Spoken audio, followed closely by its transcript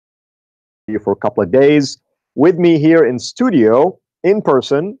you for a couple of days. With me here in studio, in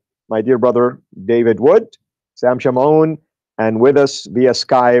person, my dear brother David Wood, Sam Shamoun, and with us via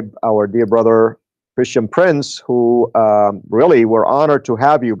Skype, our dear brother Christian Prince, who really we're honored to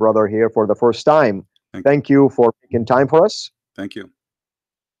have you, brother, here for the first time. Thank you for making time for us. Thank you.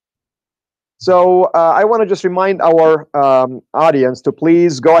 So I want to just remind our audience to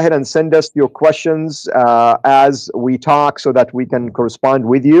please go ahead and send us your questions as we talk so that we can correspond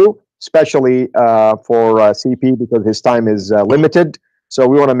with you, especially for CP because his time is limited. So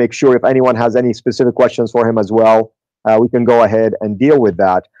we want to make sure if anyone has any specific questions for him as well, we can go ahead and deal with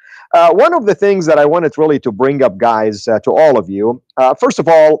that. One of the things that I wanted really to bring up, guys, to all of you, first of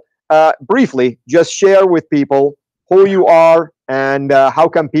all, briefly, just share with people who you are and how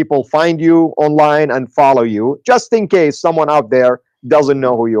can people find you online and follow you, just in case someone out there doesn't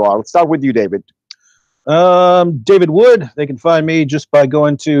know who you are. Let's start with you, David. David Wood. They can find me just by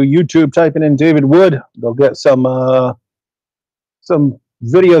going to YouTube, typing in David Wood. They'll get some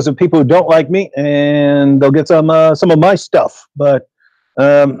videos of people who don't like me, and they'll get some of my stuff. But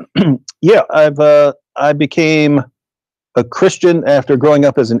yeah, I became a Christian after growing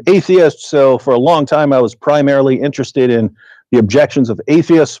up as an atheist. So for a long time, I was primarily interested in the objections of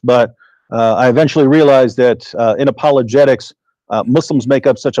atheists, but I eventually realized that in apologetics, Muslims make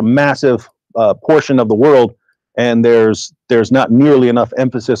up such a massive portion of the world, and there's not nearly enough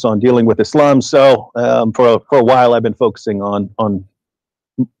emphasis on dealing with Islam. So for a while, I've been focusing on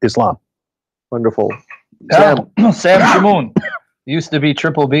Islam. Wonderful. Sam Shamoun used to be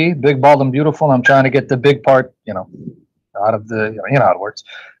Triple B, big, bald, and beautiful. I'm trying to get the big part, out of the, you know how it works.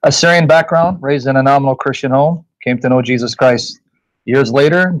 Assyrian background, raised in a nominal Christian home, came to know Jesus Christ years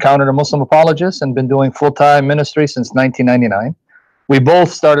later, encountered a Muslim apologist, and been doing full-time ministry since 1999. We both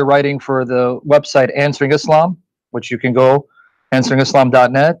started writing for the website Answering Islam, which you can go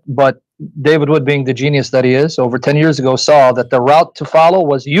answeringislam.net. But David Wood, being the genius that he is, over 10 years ago saw that the route to follow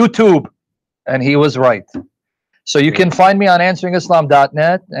was YouTube, and he was right. So you can find me on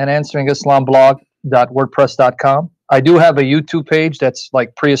answeringislam.net and answeringislamblog.wordpress.com. I do have a YouTube page that's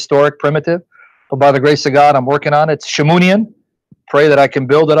like prehistoric, primitive, but by the grace of God, I'm working on it. It's Shamounian. Pray that I can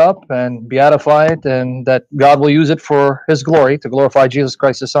build it up and beatify it, and that God will use it for His glory to glorify Jesus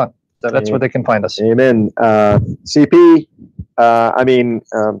Christ, His Son. So that's where they can find us. Amen. CP,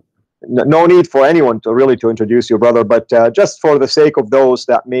 no need for anyone to introduce you, brother, but just for the sake of those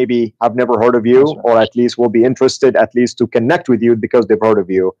that maybe have never heard of you, or at least will be interested at least to connect with you because they've heard of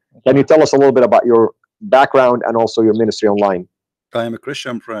you, can you tell us a little bit about your background and also your ministry online? I am a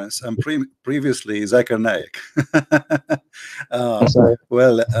Christian Prince. I'm previously Zakir Naik.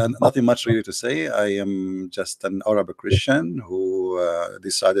 Well, nothing much really to say. I am just an Arab Christian who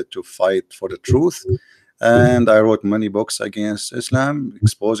decided to fight for the truth. And I wrote many books against Islam,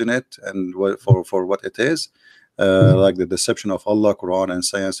 exposing it and for what it is, like the deception of Allah, Quran, and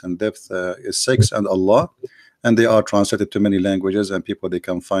Science and Depth is Six and Allah, and they are translated to many languages, and people, they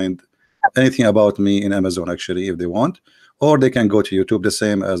can find anything about me in Amazon actually if they want, or they can go to YouTube, the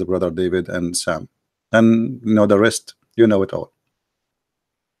same as brother David and Sam, and the rest, you know it all.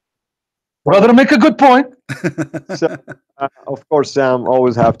 Brother, make a good point. So, of course, Sam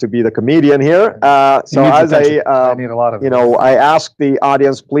always have to be the comedian here. So as I need a lot of I ask the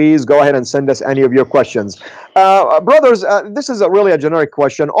audience, please go ahead and send us any of your questions. Brothers, this is really a generic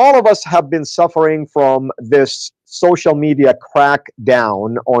question. All of us have been suffering from this social media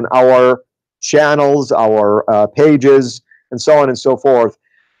crackdown on our channels, our pages, and so on and so forth.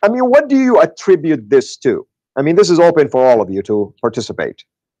 I mean, what do you attribute this to? I mean, this is open for all of you to participate.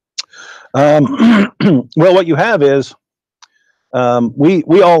 Well, what you have is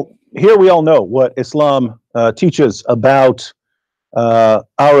we all know what Islam teaches about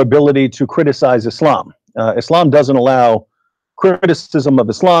our ability to criticize Islam. Islam doesn't allow criticism of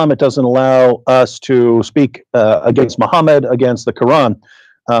Islam. It doesn't allow us to speak against Muhammad, against the Quran.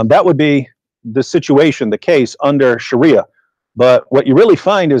 That would be the situation, the case under Sharia. But what you really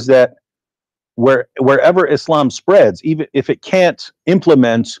find is that wherever Islam spreads, even if it can't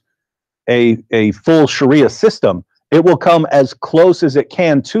implement a full Sharia system, it will come as close as it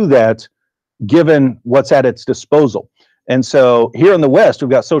can to that, given what's at its disposal. And so here in the West, we've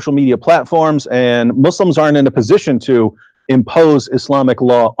got social media platforms, and Muslims aren't in a position to impose Islamic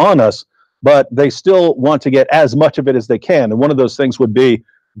law on us, but they still want to get as much of it as they can. And one of those things would be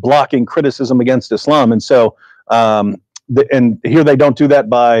blocking criticism against Islam. And so, and here they don't do that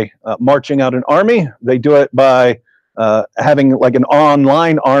by marching out an army. They do it by having like an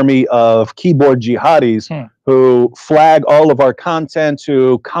online army of keyboard jihadis who flag all of our content,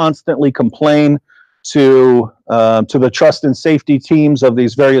 who constantly complain to the trust and safety teams of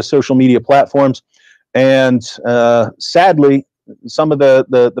these various social media platforms. And sadly, some of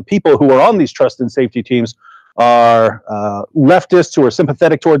the people who are on these trust and safety teams are leftists who are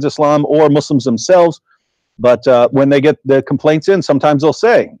sympathetic towards Islam or Muslims themselves. But when they get the complaints in, sometimes they'll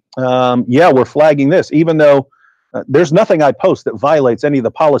say, yeah, we're flagging this, even though there's nothing I post that violates any of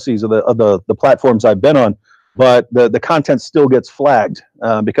the policies of the platforms I've been on. But the content still gets flagged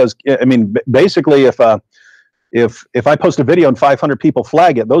because, I mean, basically, if I post a video and 500 people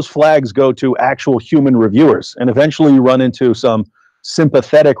flag it, those flags go to actual human reviewers. And eventually you run into some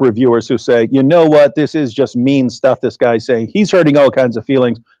sympathetic reviewers who say, you know what, this is just mean stuff this guy's saying. He's hurting all kinds of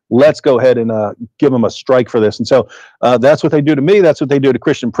feelings. Let's go ahead and give him a strike for this. And so that's what they do to me. That's what they do to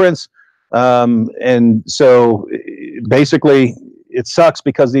Christian Prince. And so basically it sucks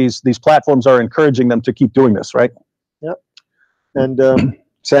because these platforms are encouraging them to keep doing this, right? Yep. And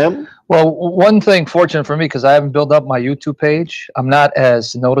Sam? Well, one thing, fortunate for me, because I haven't built up my YouTube page, I'm not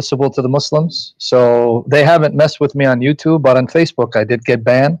as noticeable to the Muslims. So they haven't messed with me on YouTube, but on Facebook, I did get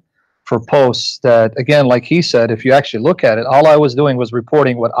banned for posts that, again, like he said, if you actually look at it, all I was doing was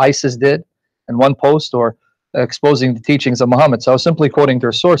reporting what ISIS did in one post or exposing the teachings of Muhammad. So I was simply quoting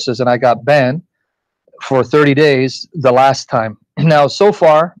their sources, and I got banned for 30 days the last time. Now, so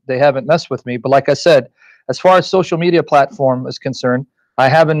far, they haven't messed with me. But like I said, as far as social media platform is concerned, I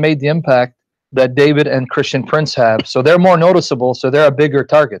haven't made the impact that David and Christian Prince have. So they're more noticeable, so they're a bigger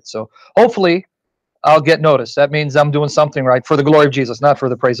target. So hopefully I'll get noticed. That means I'm doing something right for the glory of Jesus, not for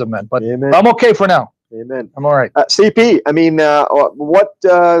the praise of men. But Amen. I'm okay for now. Amen. I'm all right. CP, I mean, what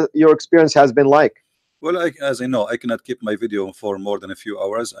your experience has been like? Well, as I know, I cannot keep my video for more than a few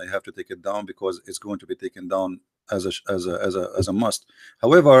hours. I have to take it down because it's going to be taken down as a must.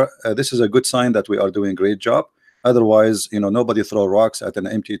 However, this is a good sign that we are doing a great job. Otherwise, you know, nobody throw rocks at an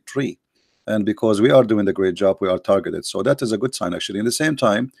empty tree. And because we are doing the great job, we are targeted. So that is a good sign, actually. In the same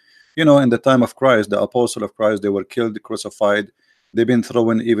time, you know, in the time of Christ, the apostle of Christ, they were killed, crucified. They've been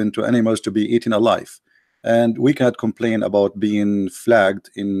thrown even to animals to be eaten alive. And we cannot complain about being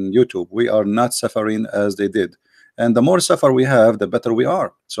flagged in YouTube. We are not suffering as they did. And the more suffer we have, the better we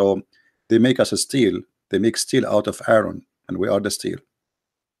are. So they make us a steel. They make steel out of iron, and we are the steel.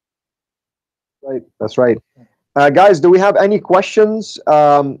 Right, that's right. Guys, do we have any questions?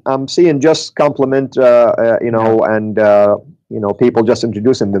 I'm seeing just compliment, you know, and you know, people just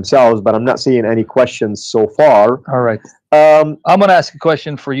introducing themselves, but I'm not seeing any questions so far. All right. I'm going to ask a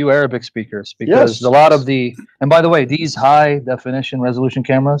question for you Arabic speakers, because Yes. a lot of the, and by the way, these high definition resolution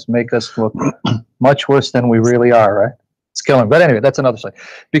cameras make us look much worse than we really are, right? It's killing. But anyway, that's another side.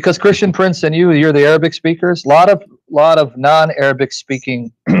 Because Christian Prince and you're the Arabic speakers. A lot of non-Arabic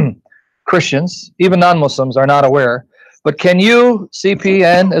speaking Christians, even non-Muslims, are not aware. But can you,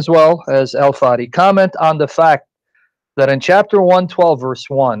 CPN as well as Al Fadi, comment on the fact that in chapter 112, verse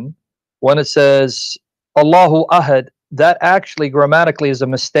 1, when it says Allahu Ahad, that actually grammatically is a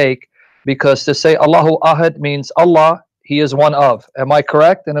mistake, because to say Allahu Ahad means Allah, He is one of. Am I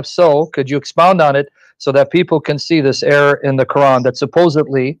correct? And if so, could you expound on it so that people can see this error in the Quran that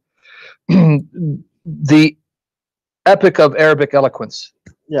supposedly the epic of Arabic eloquence?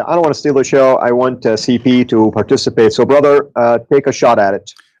 Yeah, I don't want to steal the show. I want CP to participate. So, brother, take a shot at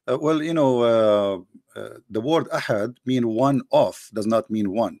it. Well, you know, the word ahad mean one of, does not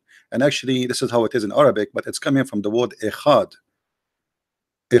mean one. And actually, this is how it is in Arabic, but it's coming from the word echad.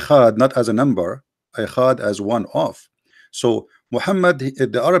 Echad, not as a number, echad as one of. So Muhammad,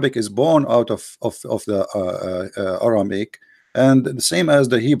 the Arabic is born out of the Aramaic, and the same as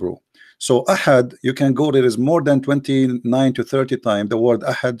the Hebrew. So ahad, you can go, there is more than 29 to 30 times the word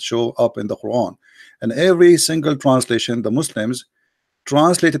ahad show up in the Quran. And every single translation, the Muslims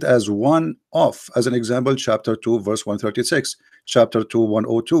translate it as one of. As an example, chapter 2 verse 136, chapter 2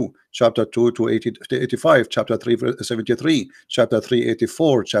 102, chapter 2 285, chapter 3 73, chapter 3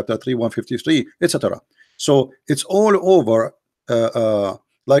 84, chapter 3 153, etc. So it's all over.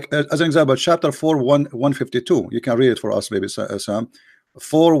 Like as an example, chapter 4 152, you can read it for us, maybe Sam.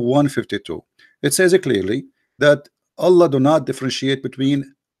 4 152, it says it clearly that Allah do not differentiate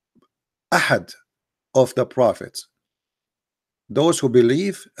between ahad of the prophets, those who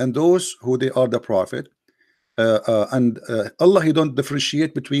believe and those who they are the prophet, and Allah, He don't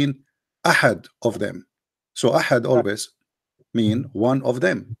differentiate between ahad of them. So ahad always mean one of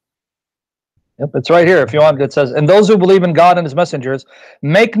them. Yep, it's right here. If you want, it says, and those who believe in God and His messengers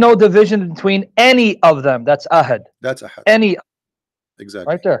make no division between any of them. That's ahad. That's ahad. Any.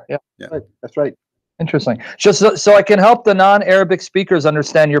 Exactly. Right there. Yeah. Right, that's right. Interesting. Just so I can help the non-Arabic speakers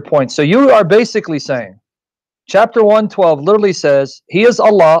understand your point. So you are basically saying chapter 112 literally says He is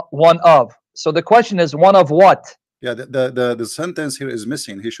Allah, one of. So the question is, one of what? Yeah, the sentence here is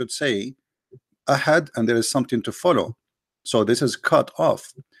missing. He should say ahad, and there is something to follow. So this is cut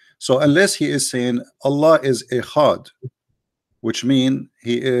off. So unless he is saying Allah is Ehad, which mean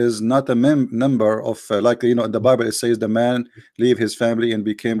he is not a member of like in the Bible it says the man leave his family and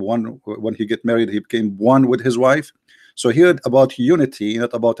became one. When he get married, he became one with his wife. So here about unity,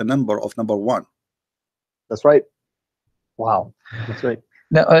 not about a number of number one. That's right. Wow. That's right.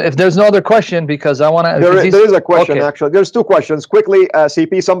 Now, if there's no other question, because I want to. There is a question, okay. actually. There's two questions. Quickly,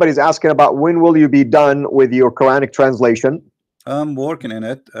 CP, somebody's asking about when will you be done with your Quranic translation? I'm working in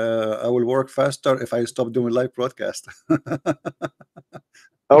it. I will work faster if I stop doing live broadcast.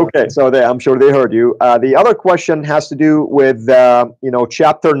 Okay, so I'm sure they heard you. The other question has to do with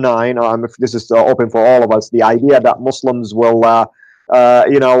chapter 9. If this is open for all of us, the idea that Muslims will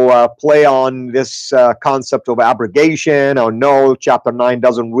play on this concept of abrogation, or no, chapter 9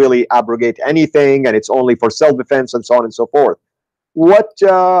 doesn't really abrogate anything and it's only for self-defense and so on and so forth. What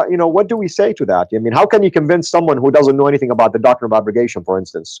do we say to that? I mean, how can you convince someone who doesn't know anything about the doctrine of abrogation, for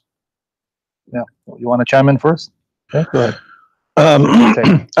instance? Yeah, you want to chime in first? Okay, go ahead.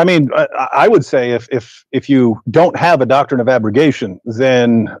 I mean, I would say if you don't have a doctrine of abrogation,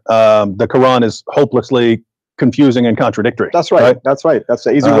 then the Quran is hopelessly confusing and contradictory. That's right. That's right. That's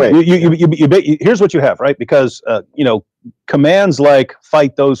the easy way. Here's what you have, right? Because commands like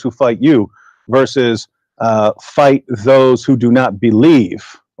fight those who fight you versus fight those who do not believe,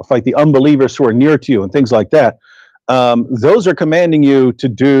 or fight the unbelievers who are near to you, and things like that. Those are commanding you to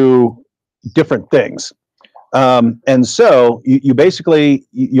do different things. And so you basically,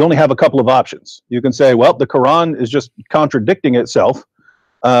 you only have a couple of options. You can say, well, the Quran is just contradicting itself.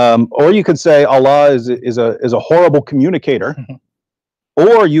 Or you could say Allah is a horrible communicator.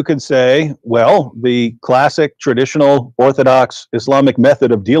 Or you could say, well, the classic, traditional, orthodox Islamic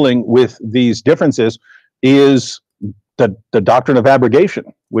method of dealing with these differences is the doctrine of abrogation,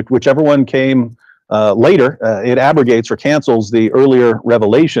 whichever one came later. It abrogates or cancels the earlier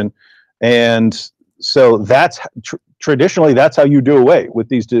revelation. And so that's traditionally that's how you do away with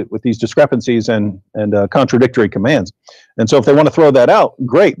these discrepancies and contradictory commands. And so if they want to throw that out,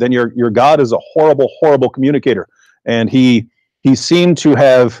 great. Then your God is a horrible communicator, and he seemed to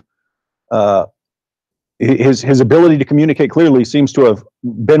have his ability to communicate clearly seems to have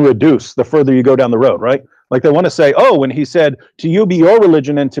been reduced the further you go down the road, right? Like they want to say, oh, when he said, "To you be your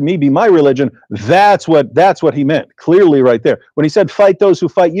religion, and to me be my religion," that's what he meant clearly right there. When he said, "Fight those who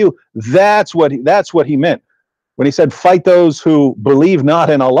fight you," that's what he meant. When he said, "Fight those who believe not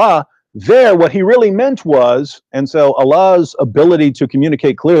in Allah," there, what he really meant was, and so Allah's ability to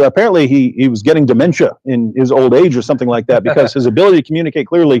communicate clearly, apparently he was getting dementia in his old age or something like that, because his ability to communicate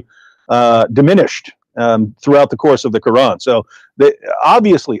clearly diminished throughout the course of the Quran. So they,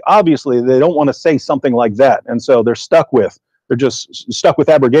 obviously they don't want to say something like that, and so they're just stuck with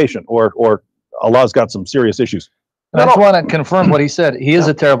abrogation, or Allah's got some serious issues. I just want to confirm what he said. He is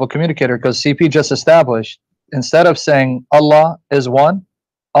a terrible communicator, because CP just established, instead of saying Allah is one,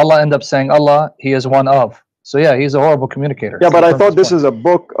 Allah ended up saying Allah, he is one of. So yeah, he's a horrible communicator. Yeah, but I thought this is a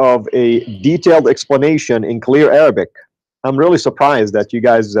book of a detailed explanation in clear Arabic. I'm really surprised that you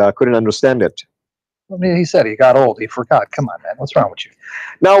guys couldn't understand it. I mean, he said he got old. He forgot. Come on, man. What's wrong with you?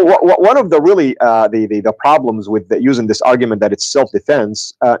 Now, one of the really the problems with using this argument that it's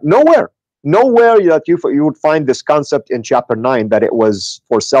self-defense, nowhere that you would find this concept in chapter 9 that it was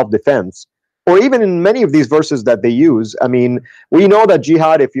for self-defense, or even in many of these verses that they use. I mean, we know that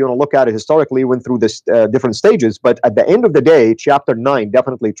jihad, if you want to look at it historically, went through this different stages, but at the end of the day, chapter 9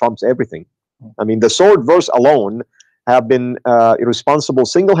 definitely trumps everything. I mean, the sword verse alone have been responsible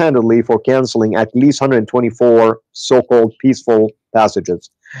single-handedly for canceling at least 124 so-called peaceful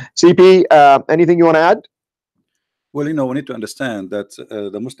passages. CP, anything you want to add? Well, we need to understand that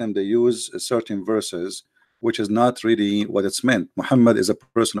the Muslim, they use certain verses which is not really what it's meant. Muhammad is a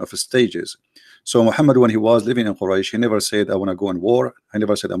person of stages. So Muhammad, when he was living in Quraysh, he never said, "I want to go in war." He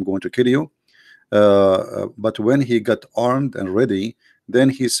never said, "I'm going to kill you." But when he got armed and ready, then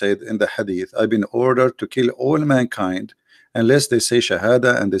he said in the hadith, "I've been ordered to kill all mankind unless they say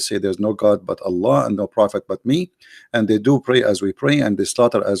shahada, and they say there's no God but Allah and no prophet but me, and they do pray as we pray, and they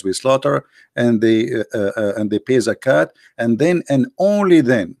slaughter as we slaughter, and they pay zakat, and then and only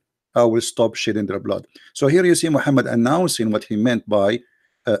then I will stop shedding their blood." So here you see Muhammad announcing what he meant by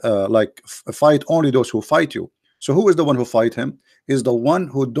fight only those who fight you. So who is the one who fight him? Is the one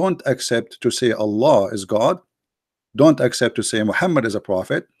who don't accept to say Allah is God, don't accept to say Muhammad is a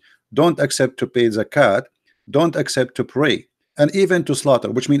prophet, don't accept to pay zakat, don't accept to pray, and even to slaughter,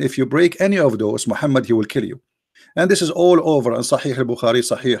 which means if you break any of those, Muhammad, he will kill you. And this is all over in Sahih al-Bukhari,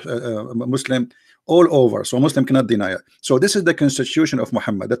 Sahih Muslim, all over. So Muslim cannot deny it. So this is the constitution of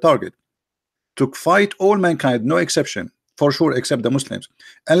Muhammad, the target, to fight all mankind, no exception, for sure, except the Muslims.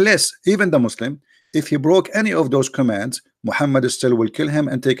 Unless even the Muslim, if he broke any of those commands, Muhammad still will kill him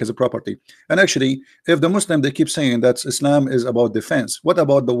and take his property. And actually, if the Muslim, they keep saying that Islam is about defense, what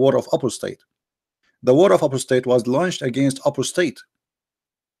about the war of apostate? The war of apostate was launched against apostate,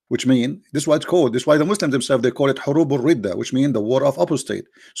 which mean this is what it's called. This is why the Muslims themselves, they call it Hurub al-Ridda, which mean the war of apostate.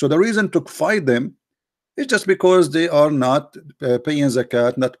 So the reason to fight them is just because they are not paying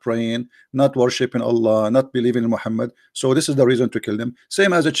zakat, not praying, not worshiping Allah, not believing in Muhammad. So this is the reason to kill them.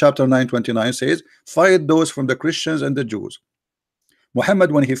 Same as the chapter 929 says, fight those from the Christians and the Jews.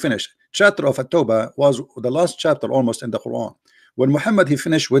 Muhammad, when he finished, chapter of At-Tawbah was the last chapter almost in the Quran. When Muhammad he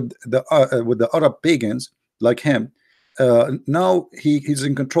finished with the Arab pagans like him, now he's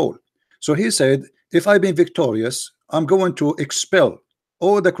in control. So he said, if I've been victorious, I'm going to expel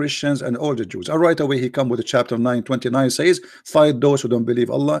all the Christians and all the Jews. And right away he come with the chapter 929 says, fight those who don't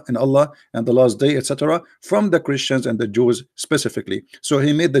believe Allah and the last day, etc., from the Christians and the Jews specifically. So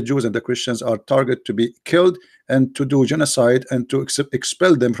he made the Jews and the Christians are target to be killed and to do genocide and to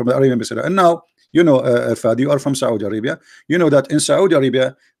expel them from the Arabian Peninsula. And now, you know, Fadi, you are from Saudi Arabia. You know that in Saudi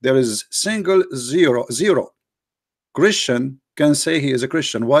Arabia there is zero Christian can say he is a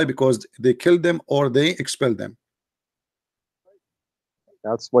Christian. Why? Because they kill them or they expel them.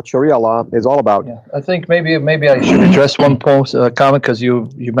 That's what Sharia law is all about. Yeah, I think maybe I should address one comment because you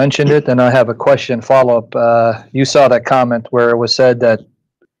mentioned it, and I have a question follow up. You saw that comment where it was said that,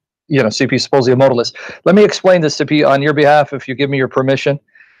 you know, CP is supposedly a modalist. Let me explain this, CP, on your behalf, if you give me your permission.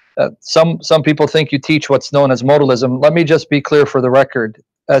 Some people think you teach what's known as modalism. Let me just be clear for the record.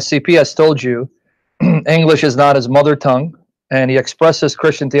 As CP has told you, English is not his mother tongue, and he expresses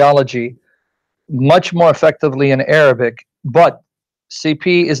Christian theology much more effectively in Arabic, but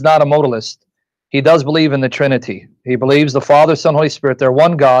CP is not a modalist. He does believe in the Trinity. He believes the Father, Son, Holy Spirit, they're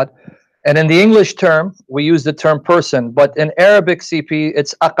one God. And in the English term, we use the term person, but in Arabic, CP,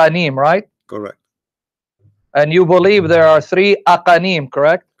 it's aqanim, right? Correct. And you believe there are 3 aqanim,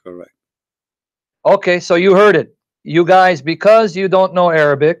 correct? Correct. Okay, so you heard it. You guys, because you don't know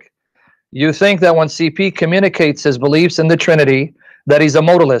Arabic, you think that when CP communicates his beliefs in the Trinity, that he's a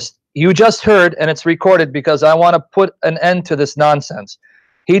modalist. You just heard, and it's recorded because I want to put an end to this nonsense.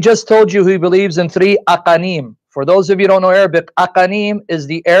 He just told you he believes in 3 aqanim. For those of you who don't know Arabic, aqanim is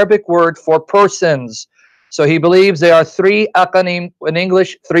the Arabic word for persons. So he believes there are 3 aqanim, in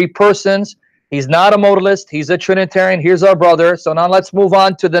English, 3 persons. He's not a modalist. He's a Trinitarian. Here's our brother. So now let's move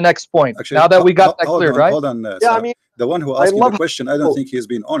on to the next point. Actually, now that we got that clear, right? Hold on. Yeah, I mean, the one who asked me the question, I don't think he's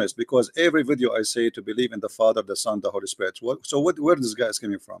being honest, because every video I say to believe in the Father, the Son, the Holy Spirit. Where this guy is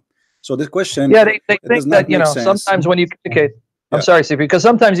coming from? So the question, yeah, they think that, you know, sometimes when you communicate, I'm sorry, CP, because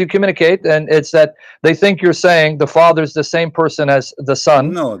sometimes you communicate and it's that they think you're saying the Father's the same person as the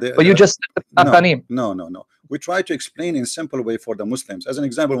Son. No, but you just no. We try to explain in simple way for the Muslims. As an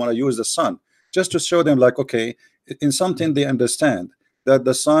example, when I use the sun, just to show them, like, okay, in something they understand that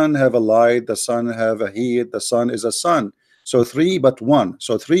the sun have a light, the sun have a heat, the sun is a sun. So 3 but 1.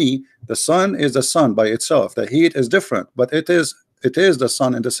 So 3, the sun is the sun by itself. The heat is different, but it is the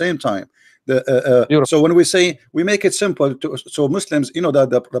sun at the same time. So when we say, we make it simple so Muslims, you know, that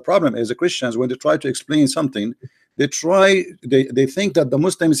the problem is the Christians, when they try to explain something, they think that the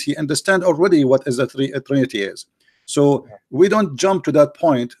Muslims he understand already what is the Trinity is. So we don't jump to that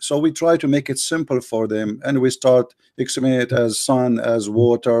point. So we try to make it simple for them, and we start explaining it as sun, as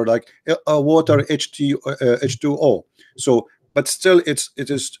water, like water H2O. So, but still, it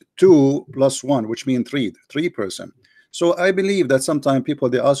is 2 + 1, which means 3 person. So I believe that sometimes people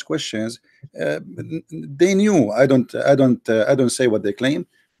they ask questions, they knew. I don't say what they claim,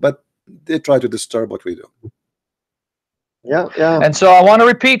 but they try to disturb what we do. Yeah. And so I want to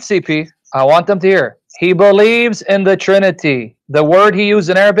repeat, CP. I want them to hear. He believes in the Trinity. The word he used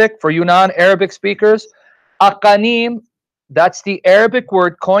in Arabic, for you non-Arabic speakers, aqanim, that's the Arabic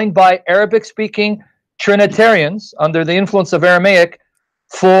word coined by Arabic-speaking Trinitarians under the influence of Aramaic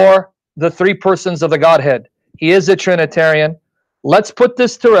for the 3 persons of the Godhead. He is a Trinitarian. Let's put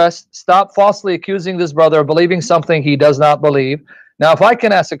this to rest. Stop falsely accusing this brother of believing something he does not believe. Now, if I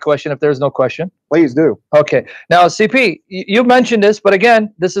can ask a question, if there's no question. Please do. Okay. Now, CP, you mentioned this, but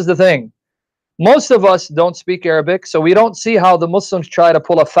again, this is the thing. Most of us don't speak Arabic, so we don't see how the Muslims try to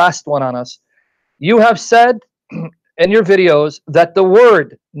pull a fast one on us. You have said in your videos that the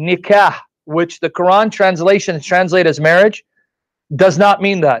word nikah, which the Quran translations translate as marriage, does not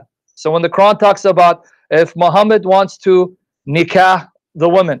mean that. So when the Quran talks about if Muhammad wants to nikah the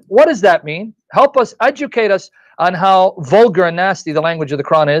woman, what does that mean? Help us, educate us. on how vulgar and nasty the language of the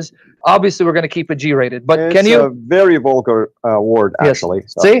Quran is. Obviously, we're going to keep it G-rated. But It's can you? a very vulgar word, Yes. actually.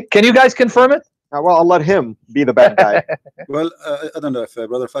 So. See? Can you guys confirm it? Well, I'll let him be the bad guy. Well, I don't know if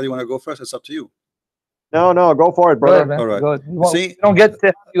Brother Fadi want to go first. It's up to you. No, go for it, Go ahead, brother. man. All right. Go ahead. See, We don't get to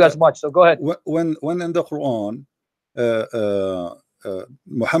have you as much, so go ahead. When in the Quran,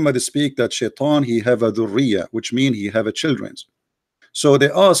 Muhammad speak that Shaitan he have a dhurriya, which mean he have a children's. So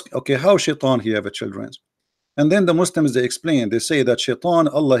they ask, okay, how Shaitan he have a children's? And then the Muslims they explain, they say that Shaitan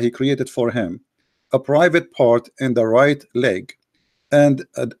Allah he created for him a private part in the right leg and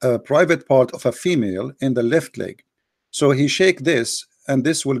a private part of a female in the left leg. So he shake this and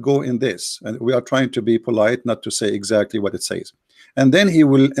this will go in this, and we are trying to be polite not to say exactly what it says, and then he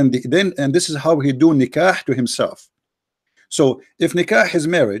will and this is how he do nikah to himself. So if nikah is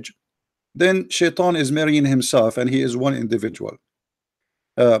marriage, then Shaitan is marrying himself and he is one individual.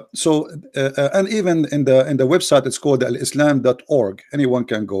 And even in the website it's called alislam.org. Anyone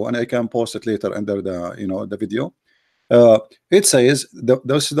can go, and I can post it later under the the video. It says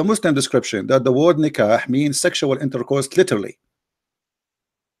the Muslim description that the word nikah means sexual intercourse literally,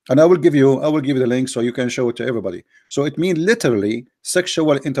 and I will give you the link so you can show it to everybody. So it means literally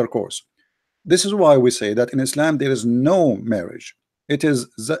sexual intercourse. This is why we say that in Islam there is no marriage. It is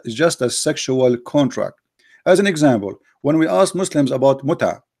just a sexual contract. As an example, when we ask Muslims about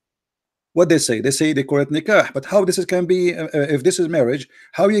muta, what they say they call it nikah. But how this can be if this is marriage?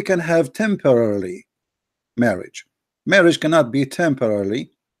 How you can have temporarily marriage? Marriage cannot be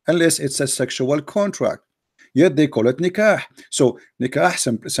temporarily unless it's a sexual contract. Yet they call it nikah. So nikah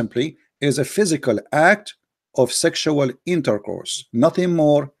simply is a physical act of sexual intercourse, nothing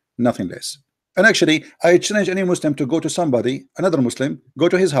more, nothing less. And actually, I challenge any Muslim to go to somebody, another Muslim, go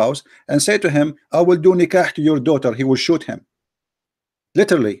to his house and say to him, I will do nikah to your daughter. He will shoot him.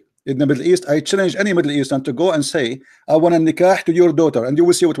 Literally, in the Middle East, I challenge any Middle Eastern to go and say, I want a nikah to your daughter, and you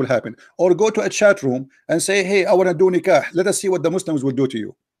will see what will happen. Or go to a chat room and say, hey, I want to do nikah. Let us see what the Muslims will do to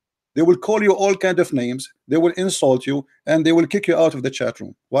you. They will call you all kind of names. They will insult you, and they will kick you out of the chat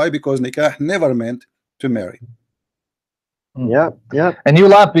room. Why? Because nikah never meant to marry. Yeah. And you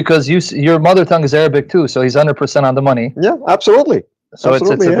laugh because your mother tongue is Arabic too, so he's 100% on the money. Yeah, absolutely. So it's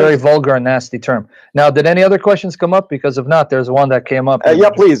a very vulgar and nasty term. Now, did any other questions come up? Because if not, there's one that came up. Yeah,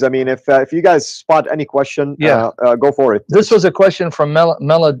 please. I mean, if you guys spot any question, go for it. This was a question from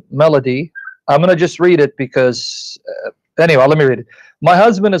Melody. I'm going to just read it because, anyway, let me read it. My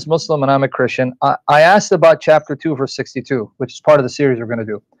husband is Muslim and I'm a Christian. I asked about chapter 2, verse 62, which is part of the series we're going to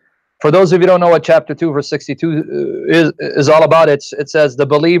do. For those of you who don't know what chapter 2, verse 62 is all about, it says the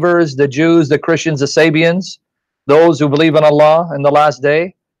believers, the Jews, the Christians, the Sabians, those who believe in Allah in the last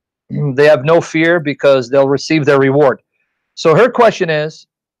day, they have no fear because they'll receive their reward. So her question is,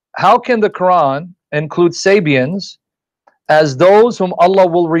 how can the Quran include Sabians as those whom Allah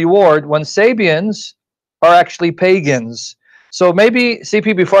will reward when Sabians are actually pagans? So maybe,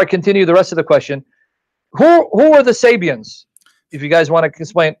 CP, before I continue the rest of the question, who are the Sabians? If you guys want to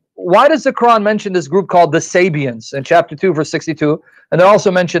explain, why does the Quran mention this group called the Sabians in chapter 2, verse 62? And they're also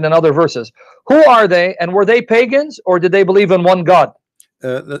mentioned in other verses. Who are they, and were they pagans, or did they believe in one God?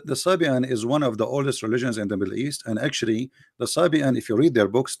 The Sabian is one of the oldest religions in the Middle East, and actually the Sabian, if you read their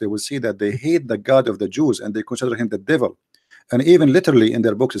books, they will see that they hate the God of the Jews and they consider him the devil. And even literally in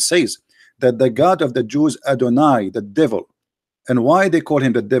their books it says that the God of the Jews, Adonai, the devil. And why they call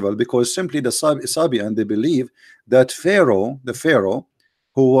him the devil? Because simply the Sabian, they believe that the Pharaoh,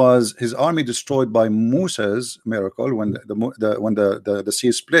 who was his army destroyed by Moses' miracle when the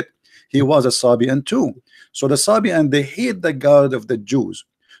sea split, he was a Sabian too. So the Sabian, they hate the God of the Jews.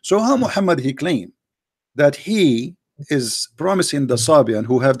 So how Muhammad he claimed that he is promising the Sabian,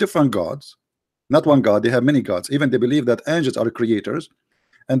 who have different gods, not one God, they have many gods. Even they believe that angels are creators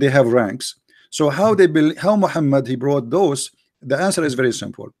and they have ranks. So how Muhammad he brought those? The answer is very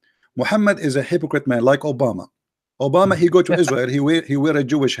simple. Muhammad is a hypocrite man like Obama. Obama, he go to Israel, he wear a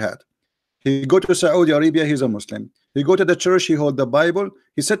Jewish hat. He go to Saudi Arabia, he's a Muslim. He go to the church, he hold the Bible.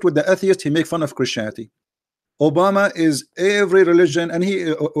 He sit with the atheist, he make fun of Christianity. Obama is every religion, and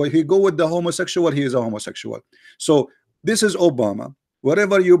he go with the homosexual, he is a homosexual. So this is Obama.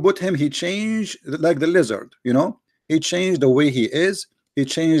 Wherever you put him, he changed like the lizard, he changed the way he is, he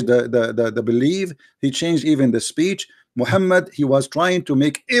changed the belief, he changed even the speech. Muhammad, he was trying to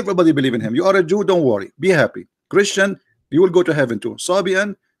make everybody believe in him. You are a Jew, don't worry, be happy. Christian, you will go to heaven too.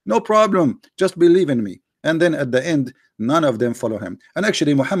 Sabian, no problem, just believe in me. And then at the end, none of them follow him. And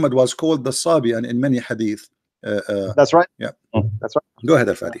actually Muhammad was called the Sabian in many hadith. That's right. Yeah, that's right. Go ahead,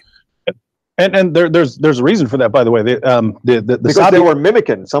 Fadi. And there's a reason for that, by the way. Because they were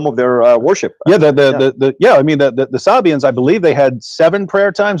mimicking some of their worship. Yeah, I mean the Sabians, I believe they had 7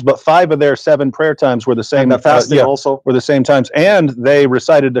 prayer times, but 5 of their 7 prayer times were the same. And the fasting also were the same times, and they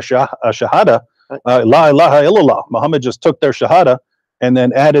recited the shahada, la ilaha illallah. Muhammad just took their shahada and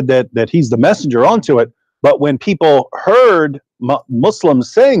then added that he's the messenger onto it. But when people heard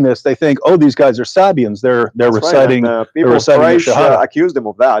Muslims saying this, they think, oh, these guys are Sabians. They're reciting. Right. And, people accused them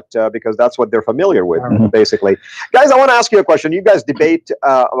of that because that's what they're familiar with, basically. Guys, I want to ask you a question. You guys debate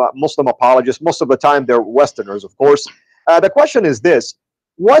Muslim apologists. Most of the time, they're Westerners, of course. The question is this.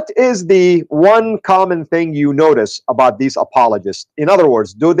 What is the one common thing you notice about these apologists? In other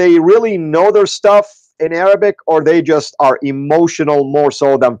words, do they really know their stuff in Arabic, or they just are emotional more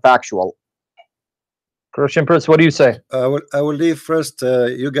so than factual? Christian Prince, what do you say? I will leave first.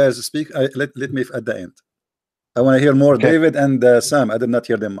 You guys speak. Let me at the end. I want to hear more. Okay. David and Sam. I did not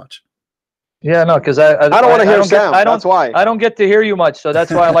hear them much. Yeah, no, because I don't want to hear Sam. That's why I don't get to hear you much. So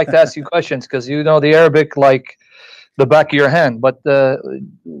that's why I like to ask you questions, because you know the Arabic like the back of your hand. But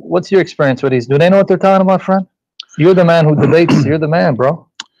what's your experience with these? Do they know what they're talking about, friend? You're the man who debates. You're the man, bro.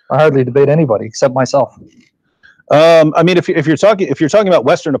 I hardly debate anybody except myself. I mean, if you're talking about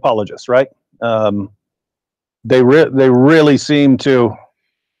Western apologists, right? They really seem to.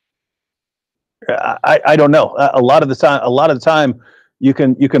 I don't know. A lot of the time, you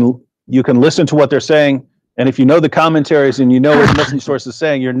can listen to what they're saying, and if you know the commentaries and you know what the Muslim source is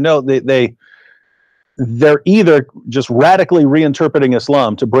saying, they're either just radically reinterpreting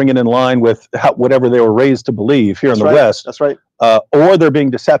Islam to bring it in line with whatever they were raised to believe here in the West. That's right. Or they're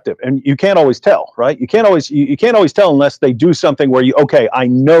being deceptive, and you can't always tell, right? You can't always tell unless they do something where okay, I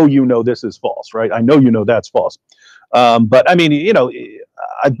know this is false, right? I know that's false. But I mean, you know,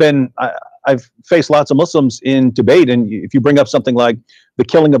 I've faced lots of Muslims in debate, and if you bring up something like the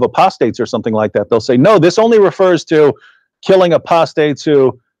killing of apostates or something like that, they'll say, no, this only refers to killing apostates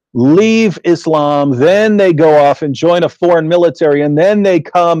who leave Islam, then they go off and join a foreign military, and then they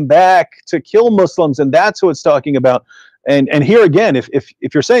come back to kill Muslims, and that's who it's talking about. And here again, if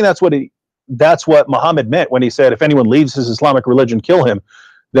you're saying that's what Muhammad meant when he said, if anyone leaves his Islamic religion, kill him,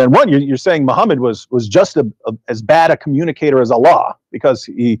 then one, you're saying Muhammad was just as bad a communicator as Allah, because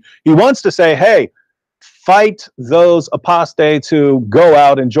he wants to say, hey, fight those apostates who go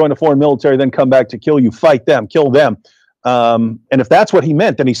out and join a foreign military, then come back to kill you. Fight them, kill them. And if that's what he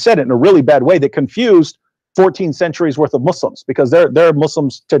meant, then he said it in a really bad way that confused 14 centuries worth of Muslims, because there are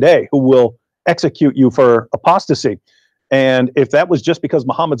Muslims today who will execute you for apostasy. And if that was just because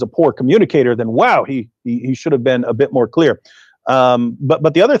Muhammad's a poor communicator, then wow, he should have been a bit more clear.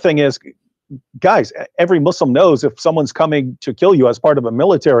 But the other thing is, guys, every Muslim knows if someone's coming to kill you as part of a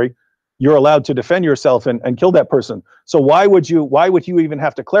military, you're allowed to defend yourself and kill that person. So why would you even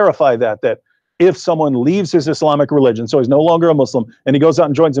have to clarify that if someone leaves his Islamic religion, so he's no longer a Muslim, and he goes out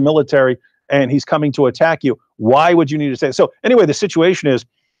and joins the military and he's coming to attack you, why would you need to say it? So anyway, the situation is,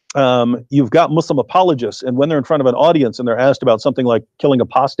 you've got Muslim apologists, and when they're in front of an audience and they're asked about something like killing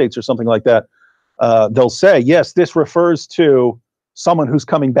apostates or something like that, they'll say, yes, this refers to someone who's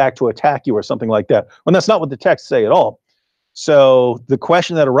coming back to attack you or something like that, when that's not what the texts say at all. So the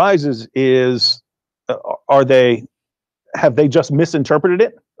question that arises is, have they just misinterpreted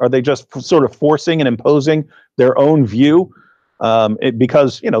it? Are they just sort of forcing and imposing their own view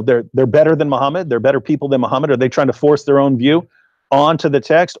because, you know, they're better than Muhammad, they're better people than Muhammad? Are they trying to force their own view onto the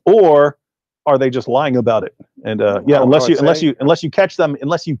text, or are they just lying about it? And unless you catch them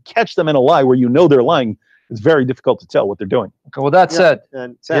in a lie where you know they're lying, it's very difficult to tell what they're doing. Okay, with that said,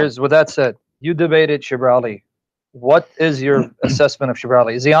 with that said, you debated Shibr Ali. What is your assessment of Shibr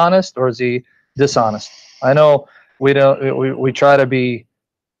Ali? Is he honest or is he dishonest? I know we try to be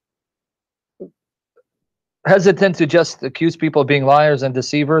hesitant to just accuse people of being liars and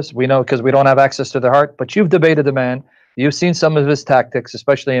deceivers. We know because we don't have access to their heart. But you've debated the man. You've seen some of his tactics,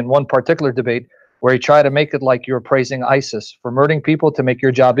 especially in one particular debate where he tried to make it like you're praising ISIS for murdering people to make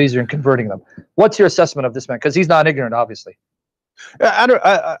your job easier and converting them. What's your assessment of this man? Because he's not ignorant, obviously.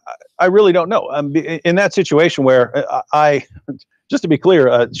 I really don't know. In that situation where just to be clear,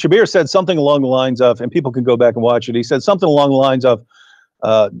 Shabir said something along the lines of, and people can go back and watch it, he said something along the lines of,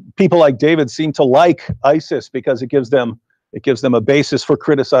 people like David seem to like ISIS because it gives them a basis for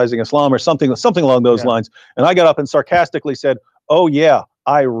criticizing Islam or something along those lines. And I got up and sarcastically said, oh yeah,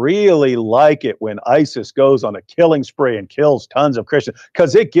 I really like it when ISIS goes on a killing spree and kills tons of Christians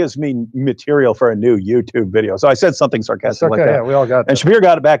because it gives me material for a new YouTube video. So I said something sarcastic like that. Yeah, we all got that. And Shabir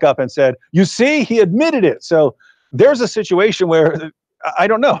got it back up and said, you see, he admitted it. So there's a situation where I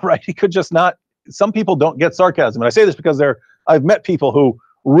don't know, right? He could just not. Some people don't get sarcasm. And I say this because I've met people who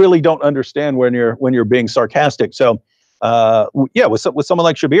really don't understand when you're being sarcastic. So yeah, with someone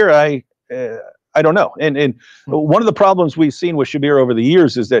like Shabir, I don't know. And one of the problems we've seen with Shabir over the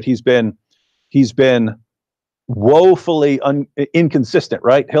years is that he's been woefully inconsistent,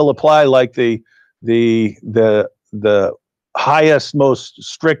 right? He'll apply like the highest, most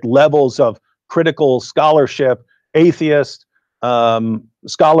strict levels of critical scholarship, atheist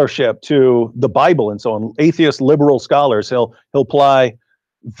scholarship to the Bible and so on. Atheist liberal scholars, he'll apply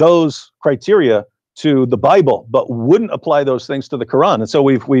those criteria to the Bible, but wouldn't apply those things to the Quran. And so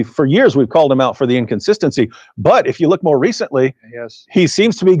we've for years we've called him out for the inconsistency. But if you look more recently, Yes, he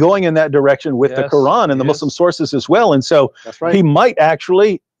seems to be going in that direction with the Yes, Quran and the he Muslim is. sources as well. And so That's right. he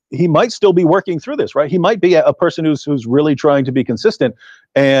might still be working through this, right? He might be a person who's really trying to be consistent.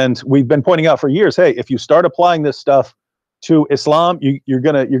 And we've been pointing out for years, hey, if you start applying this stuff to Islam, you're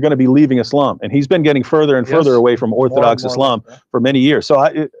gonna be leaving Islam. And he's been getting further and further Yes. away from Orthodox More and Islam more. for many years. So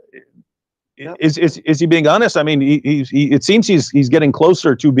Yeah. is he being honest? I mean, it seems he's getting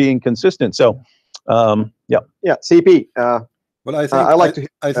closer to being consistent. So yeah. Yeah, CP. Well, I think I like to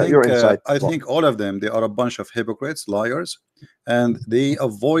I think your insight. I think all of them, they are a bunch of hypocrites, liars, and they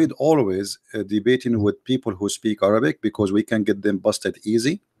avoid always debating with people who speak Arabic because we can get them busted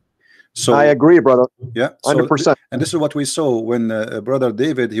easy. So I agree, brother. yeah, so 100%. and this is what we saw when brother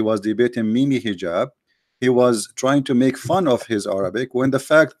David, he was debating Mimi Hijab. He was trying to make fun of his Arabic when the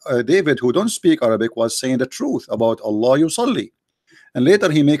fact David, who don't speak Arabic, was saying the truth about Allah yusalli. And later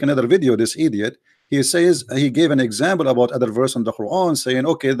he make another video, this idiot, he says, he gave an example about other verse in the Quran saying,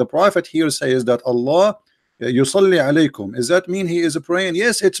 okay, the prophet here says that Allah yusalli alaykum. Does that mean he is praying?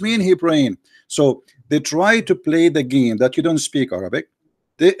 Yes, it's mean he praying. So they try to play the game that you don't speak Arabic.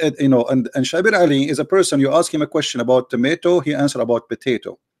 They, you know, and Shabir Ali is a person, you ask him a question about tomato, he answer about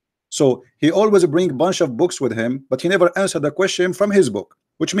potato. So he always bring a bunch of books with him, but he never answered the question from his book,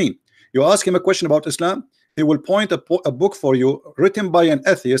 which means you ask him a question about Islam, he will point a book for you written by an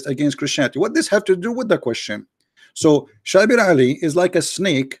atheist against Christianity. What does this have to do with the question? So Shabir Ali is like a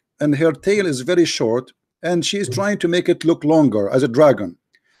snake and her tail is very short and she is trying to make it look longer as a dragon.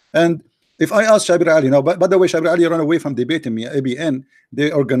 And if I ask Shabir Ali now, by the way, Shabir Ali ran away from debating me. ABN,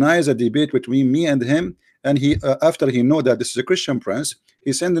 they organize a debate between me and him, and he after he know that this is a Christian prince,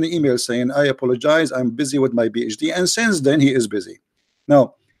 he sent an email saying, I apologize, I'm busy with my PhD, and since then he is busy.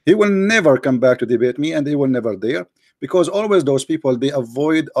 Now he will never come back to debate me, and they will never dare, because always those people, they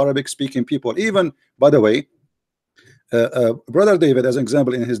avoid Arabic speaking people. Even, by the way, brother David, as an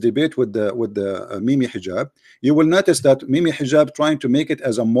example, in his debate with the Mimi Hijab, you will notice that Mimi Hijab trying to make it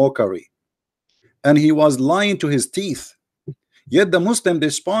as a mockery, and he was lying to his teeth. Yet the Muslim, they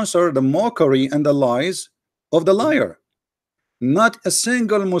sponsor the mockery and the lies of the liar. Not a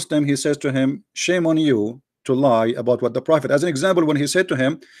single Muslim, he says to him, shame on you to lie about what the prophet. As an example, when he said to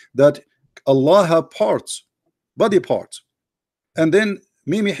him that Allah have parts, body parts, and then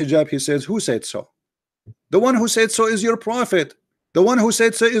Mimi Hijab, he says, who said so? The one who said so is your prophet. The one who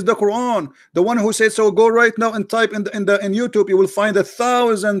said so is the Quran. The one who said so, go right now and type in YouTube, you will find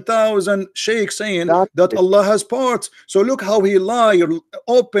 1,000 sheikhs saying that Allah has parts. So look how he lied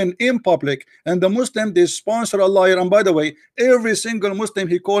open in public, and the Muslim, they sponsor a liar. And by the way, every single Muslim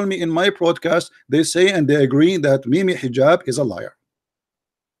he called me in my broadcast, they say and they agree that Mimi Hijab is a liar.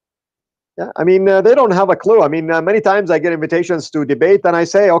 Yeah, I mean, they don't have a clue. I mean, many times I get invitations to debate, and I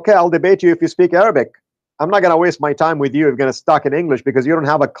say, okay, I'll debate you if you speak Arabic. I'm not going to waste my time with you if you're going to talk in English, because you don't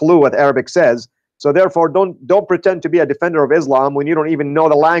have a clue what Arabic says. So therefore, don't pretend to be a defender of Islam when you don't even know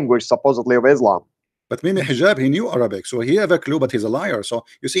the language supposedly of Islam. But Mimi Hijab, he knew Arabic, so he have a clue, but he's a liar. So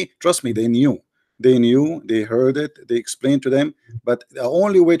you see, trust me, they knew, they heard it, they explained to them. But the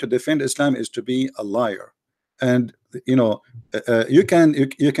only way to defend Islam is to be a liar. And you know, you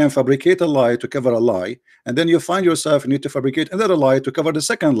can fabricate a lie to cover a lie, and then you find yourself you need to fabricate another lie to cover the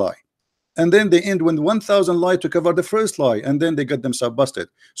second lie. And then they end with 1,000 lies to cover the first lie, and then they get themselves busted.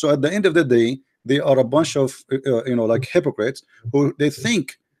 So at the end of the day, they are a bunch of you know, like hypocrites who they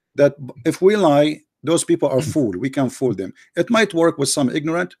think that if we lie, those people are fooled. We can fool them. It might work with some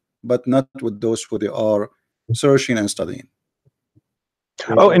ignorant, but not with those who they are searching and studying.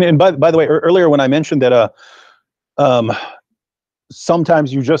 Oh, and by the way, earlier when I mentioned that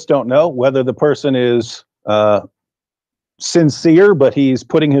sometimes you just don't know whether the person is sincere, but he's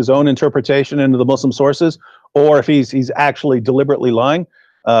putting his own interpretation into the Muslim sources, or if he's actually deliberately lying.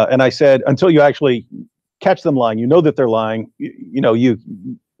 And I said, until you actually catch them lying, you know that they're lying. You know, you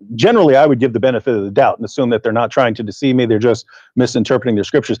generally I would give the benefit of the doubt and assume that they're not trying to deceive me. They're just misinterpreting their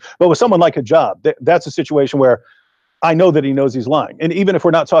scriptures. But with someone like Hijab, that's a situation where I know that he knows he's lying. And even if we're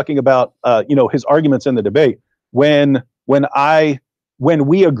not talking about you know, his arguments in the debate, when I when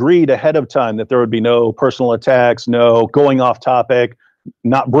we agreed ahead of time that there would be no personal attacks, no going off topic,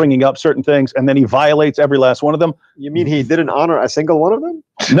 not bringing up certain things, and then he violates every last one of them. You mean he didn't honor a single one of them?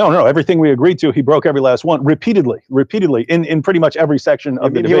 No, everything we agreed to, he broke every last one repeatedly in pretty much every section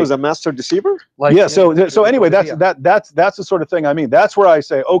of the debate. He was a master deceiver? Like, Yeah. So anyway, that's the sort of thing I mean. That's where I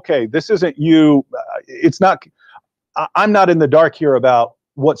say, okay, this isn't you. It's not. I'm not in the dark here about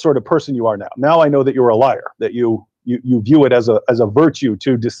what sort of person you are now. Now I know that you're a liar. That you view it as a virtue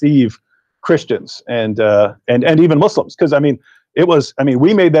to deceive Christians and even Muslims. Because I mean,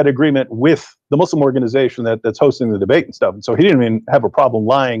 we made that agreement with the Muslim organization that's hosting the debate and stuff. And so he didn't even have a problem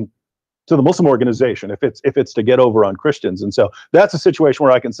lying to the Muslim organization if it's to get over on Christians. And so that's a situation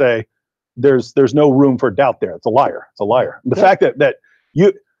where I can say there's no room for doubt there. It's a liar. It's a liar. The fact that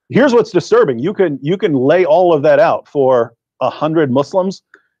here's what's disturbing. You can lay all of that out for 100 Muslims,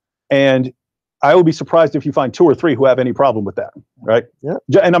 and I would be surprised if you find 2 or 3 who have any problem with that, right? Yeah.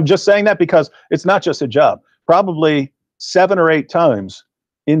 And I'm just saying that because it's not just a job. Probably 7 or 8 times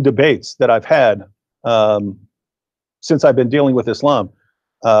in debates that I've had since I've been dealing with Islam,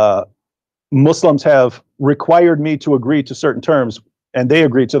 Muslims have required me to agree to certain terms, and they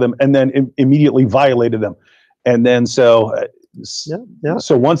agreed to them, and then immediately violated them. And then so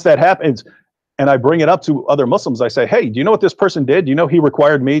once that happens, and I bring it up to other Muslims, I say, hey, do you know what this person did? Do you know he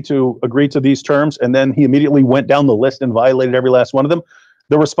required me to agree to these terms? And then he immediately went down the list and violated every last one of them.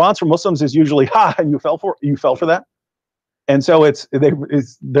 The response from Muslims is usually, and you fell for that? And so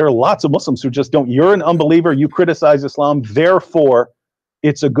there are lots of Muslims who just don't. You're an unbeliever. You criticize Islam. Therefore,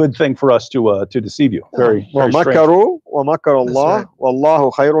 it's a good thing for us to deceive you. Very strange. Allah,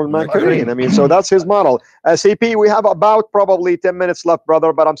 wallahu khairul makirin. I mean, so that's his model. CP, we have about probably 10 minutes left,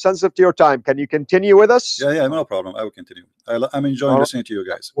 brother, but I'm sensitive to your time. Can you continue with us? Yeah, no problem. I will continue. I'm enjoying listening to you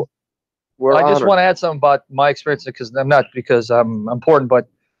guys. I just want to add something about my experience, because I'm important, but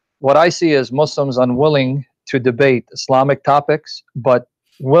what I see is Muslims unwilling to debate Islamic topics, but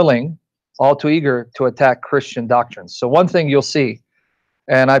willing, all too eager to attack Christian doctrines. So one thing you'll see,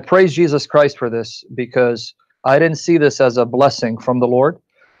 and I praise Jesus Christ for this, because I didn't see this as a blessing from the Lord.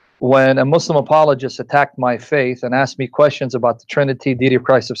 When a Muslim apologist attacked my faith and asked me questions about the Trinity, deity of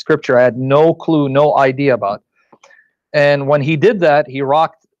Christ of Scripture, I had no clue, no idea about. And when he did that, he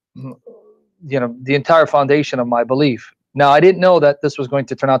rocked, the entire foundation of my belief. Now, I didn't know that this was going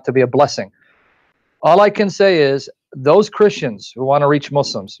to turn out to be a blessing. All I can say is, those Christians who want to reach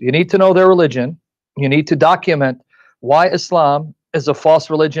Muslims, you need to know their religion. You need to document why Islam is a false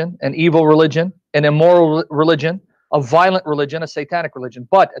religion, an evil religion, an immoral religion, a violent religion, a satanic religion.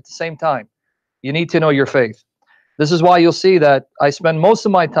 But at the same time, you need to know your faith. This is why you'll see that I spend most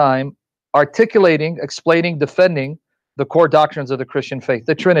of my time articulating, explaining, defending the core doctrines of the Christian faith,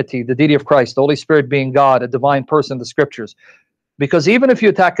 the Trinity, the deity of Christ, the Holy Spirit being God, a divine person, the Scriptures. Because even if you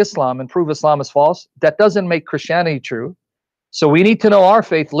attack Islam and prove Islam is false, that doesn't make Christianity true. So we need to know our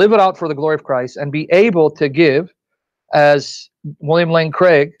faith, live it out for the glory of Christ, and be able to give, as William Lane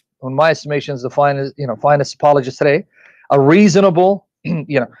Craig, in my estimation, is the finest apologist today, a reasonable,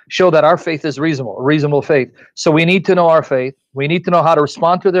 show that our faith is reasonable, a reasonable faith. So we need to know our faith. We need to know how to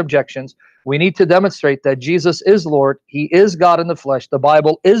respond to their objections. We need to demonstrate that Jesus is Lord. He is God in the flesh. The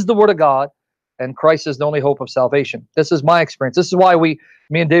Bible is the Word of God, and Christ is the only hope of salvation. This is my experience. This is why me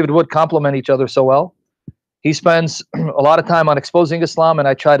and David Wood complement each other so well. He spends a lot of time on exposing Islam, and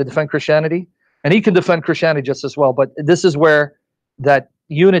I try to defend Christianity. And he can defend Christianity just as well. But this is where that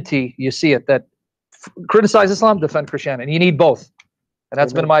unity, you see it, that criticize Islam, defend Christianity. You need both. And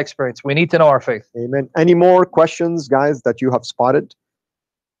that's been my experience. We need to know our faith. Amen. Any more questions, guys, that you have spotted?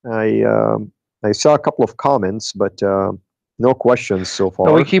 I saw a couple of comments, but no questions so far.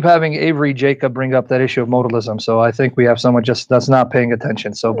 So we keep having Avery Jacob bring up that issue of modalism. So I think we have someone just that's not paying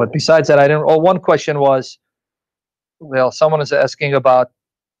attention. So, but besides that, one question was, someone is asking about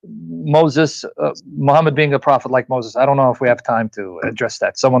Moses, Muhammad being a prophet like Moses. I don't know if we have time to address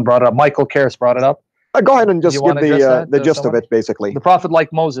that. Someone brought it up. Michael Karras brought it up. Go ahead and just give the gist of it, basically. The prophet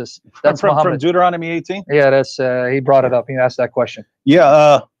like Moses. That's from Muhammad. Deuteronomy 18? Yeah, that's he brought it up. He asked that question.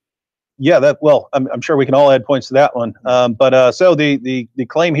 I'm sure we can all add points to that one. So the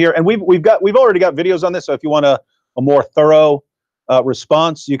claim here, and we've already got videos on this. So if you want a more thorough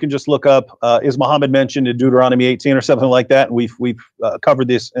response, you can just look up is Muhammad mentioned in Deuteronomy 18 or something like that. And we've covered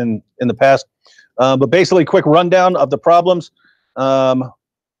this in the past. But basically, quick rundown of the problems.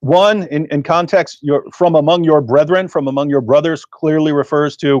 One, in context, from among your brethren, from among your brothers, clearly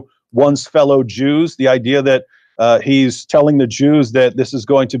refers to one's fellow Jews. The idea that he's telling the Jews that this is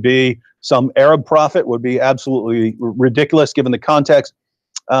going to be some Arab prophet would be absolutely ridiculous given the context.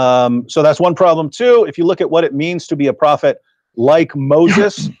 So that's one problem. Two, if you look at what it means to be a prophet, like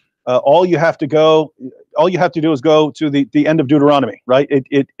Moses. All you have to do is go to the end of Deuteronomy, right?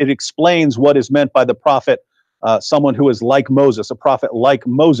 It explains what is meant by the prophet, someone who is like Moses, a prophet like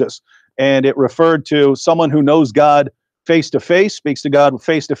Moses. And it referred to someone who knows God face to face, speaks to God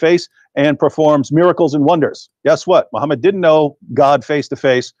face to face, and performs miracles and wonders. Guess what? Muhammad didn't know God face to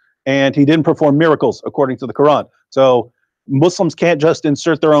face, and he didn't perform miracles according to the Quran. So Muslims can't just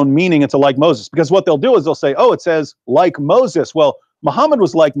insert their own meaning into like Moses, because what they'll do is they'll say, oh, it says like Moses. Well, Muhammad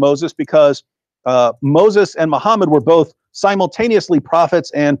was like Moses because Moses and Muhammad were both simultaneously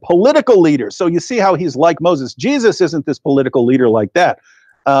prophets and political leaders. So you see how he's like Moses. Jesus isn't this political leader like that.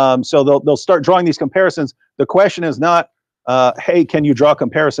 So they'll start drawing these comparisons. The question is not, hey, can you draw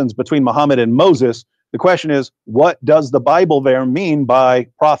comparisons between Muhammad and Moses? The question is, what does the Bible there mean by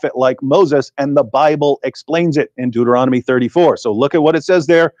prophet like Moses? And the Bible explains it in Deuteronomy 34. So look at what it says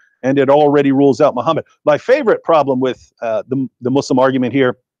there, and it already rules out Muhammad. My favorite problem with the Muslim argument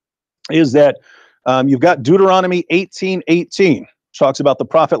here is that you've got Deuteronomy 18:18, which talks about the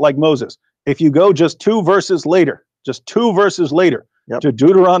prophet like Moses. If you go just two verses later to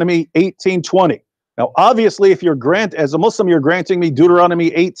Deuteronomy 18:20. Now, obviously, if as a Muslim, you're granting me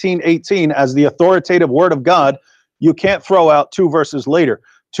Deuteronomy 18:18 as the authoritative word of God, you can't throw out two verses later.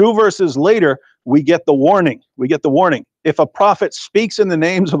 Two verses later, we get the warning. If a prophet speaks in the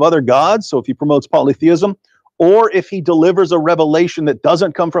names of other gods, so if he promotes polytheism, or if he delivers a revelation that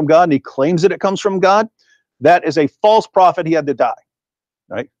doesn't come from God and he claims that it comes from God, that is a false prophet. He had to die.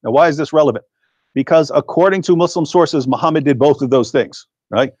 Right? Now, why is this relevant? Because according to Muslim sources, Muhammad did both of those things.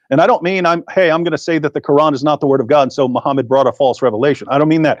 Right? And I don't mean I'm going to say that the Quran is not the word of God, and so Muhammad brought a false revelation. I don't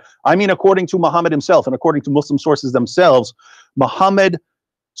mean that. I mean, according to Muhammad himself and according to Muslim sources themselves, Muhammad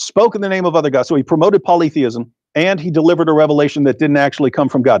spoke in the name of other gods. So he promoted polytheism, and he delivered a revelation that didn't actually come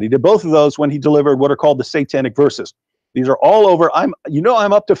from God. He did both of those when he delivered what are called the satanic verses. These are all over. I'm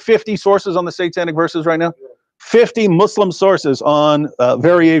up to 50 sources on the satanic verses right now. 50 Muslim sources on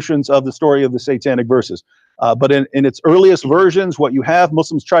variations of the story of the satanic verses. But in its earliest versions, what you have,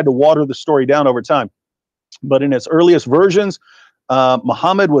 Muslims tried to water the story down over time. But in its earliest versions,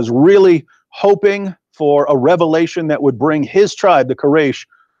 Muhammad was really hoping for a revelation that would bring his tribe, the Quraysh,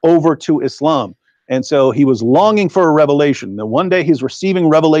 over to Islam. And so he was longing for a revelation. Then one day he's receiving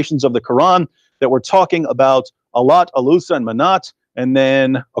revelations of the Quran that were talking about Allat, Alusa, and Manat. And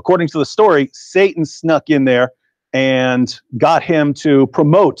then, according to the story, Satan snuck in there and got him to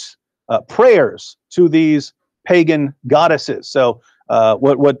promote prayers to these pagan goddesses. So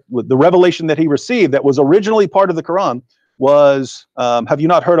what the revelation that he received that was originally part of the Quran was, have you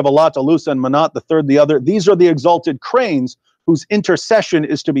not heard of Allat, Alusa, and Manat, the third, the other? These are the exalted cranes whose intercession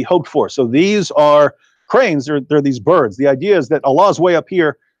is to be hoped for. So these are cranes, they're these birds. The idea is that Allah is way up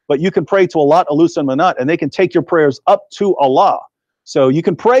here, but you can pray to Allat, Alusa, and Manat, and they can take your prayers up to Allah. So you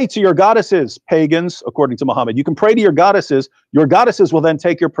can pray to your goddesses, pagans, according to Muhammad. You can pray to your goddesses will then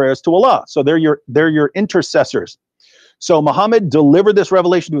take your prayers to Allah. So they're your intercessors. So Muhammad delivered this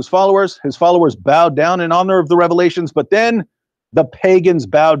revelation to his followers bowed down in honor of the revelations, but then the pagans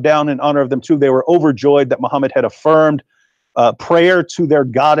bowed down in honor of them too. They were overjoyed that Muhammad had affirmed prayer to their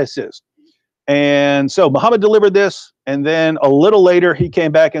goddesses. And so Muhammad delivered this, and then a little later he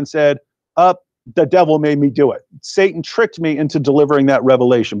came back and said, the devil made me do it. Satan tricked me into delivering that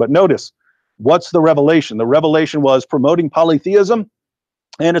revelation. But notice, what's the revelation? The revelation was promoting polytheism,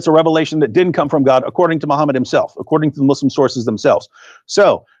 and it's a revelation that didn't come from God, according to Muhammad himself, according to the Muslim sources themselves.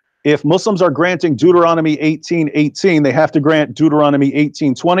 So if Muslims are granting Deuteronomy 18:18, they have to grant Deuteronomy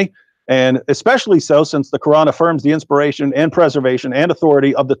 18:20, and especially so since the Quran affirms the inspiration and preservation and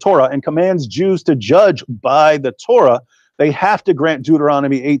authority of the Torah and commands Jews to judge by the Torah. They have to grant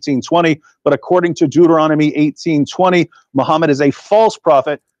Deuteronomy 18:20, but according to Deuteronomy 18:20, Muhammad is a false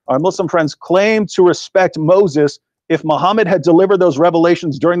prophet. Our Muslim friends claim to respect Moses. If Muhammad had delivered those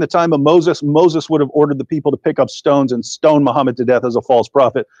revelations during the time of Moses, Moses would have ordered the people to pick up stones and stone Muhammad to death as a false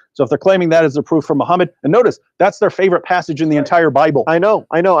prophet. So if they're claiming that as the proof for Muhammad, and notice, that's their favorite passage in the entire Bible. I know.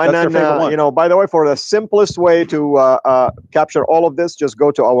 And then, by the way, for the simplest way to capture all of this, just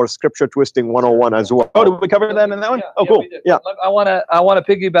go to our Scripture Twisting 101 as well. Oh, did we cover that in that one? Yeah, oh, cool. Yeah. I want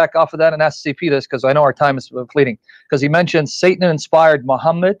to piggyback off of that and ask CP this, because I know our time is fleeting. Because he mentioned Satan inspired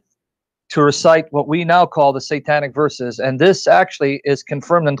Muhammad to recite what we now call the satanic verses, and this actually is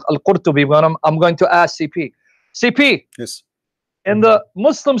confirmed in Al-Qurtubi. I'm going to ask CP. CP. Yes. In the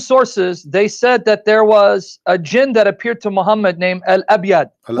Muslim sources, they said that there was a jinn that appeared to Muhammad named Al-Abyad.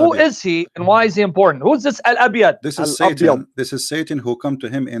 Who is he, and why is he important? Who is this Al-Abyad? This is Satan. This is Satan who come to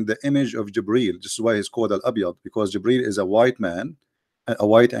him in the image of Jibreel. This is why he's called Al-Abyad, because Jibreel is a white man, a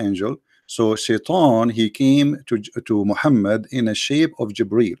white angel. So Shaitan, he came to Muhammad in a shape of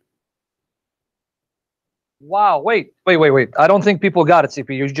Jibreel. Wow, wait. I don't think people got it,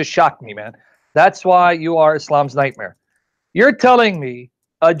 CP. You just shocked me, man. That's why you are Islam's nightmare. You're telling me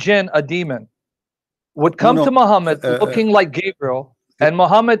a jinn, a demon, would come to Muhammad looking like Gabriel, and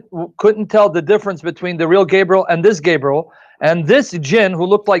Muhammad couldn't tell the difference between the real Gabriel and this jinn who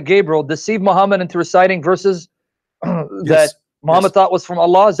looked like Gabriel deceived Muhammad into reciting verses that Muhammad thought was from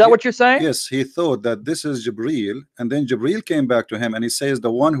Allah. Is that what you're saying? Yes, he thought that this is Jibreel, and then Jibreel came back to him and he says,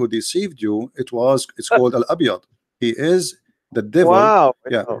 the one who deceived you, it's called Al-Abyad. He is the devil. Wow.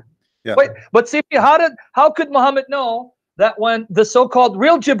 Yeah. Wait, but CP, how could Muhammad know that when the so-called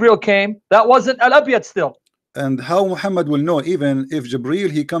real Jibreel came, that wasn't Al-Abyad still? And how Muhammad will know, even if Jibreel,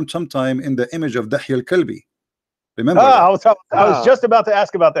 he comes sometime in the image of Dahya al-Kalbi? Remember I was just about to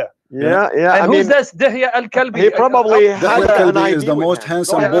ask about that. Yeah. And who's this Dahya al-Kalbi? He probably Dahya had an al-Kalbi idea is the with most him.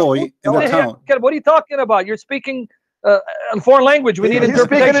 handsome boy in the town. What are you talking about? You're speaking a foreign language. We need He's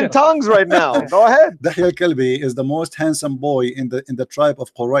interpretation. speaking in tongues right now. Go ahead. Dahya al-Kalbi is the most handsome boy in the tribe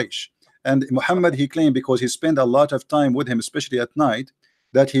of Quraysh. And Muhammad, he claimed, because he spent a lot of time with him, especially at night,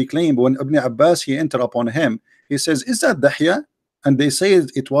 that he claimed when Ibn Abbas, he entered upon him, he says, is that Dahya? And they say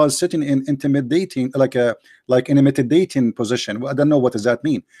it was sitting in intimidating, like in a meditating position. Well, I don't know what does that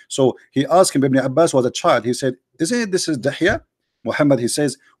mean. So he asked him, Ibn Abbas was a child. He said, isn't it this is Dahya? Muhammad, he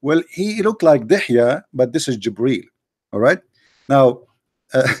says, well, he looked like Dahya, but this is Jibreel. All right. Now,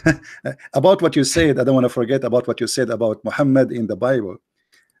 about what you said, I don't want to forget about what you said about Muhammad in the Bible.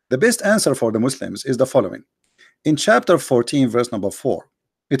 The best answer for the Muslims is the following. In chapter 14, verse number 4,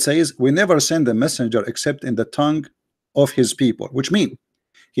 it says, we never send a messenger except in the tongue of his people, which means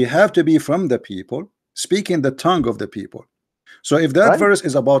he have to be from the people, speaking the tongue of the people. So if that verse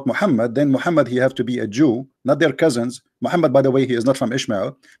is about Muhammad, then Muhammad, he have to be a Jew, not their cousins. Muhammad, by the way, he is not from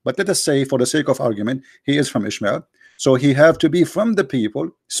Ishmael, but let us say, for the sake of argument, he is from Ishmael. So he have to be from the people,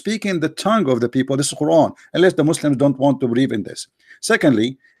 speaking the tongue of the people. This is Quran, unless the Muslims don't want to believe in this.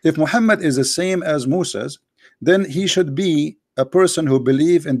 Secondly, if Muhammad is the same as Moses, then he should be a person who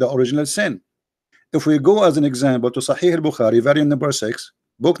believe in the original sin. If we go as an example to Sahih al-Bukhari, volume number 6,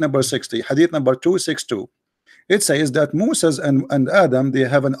 book number 60, hadith number 262, it says that Moses and Adam, they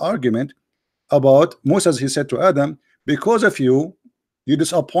have an argument about Moses. He said to Adam, because of you, you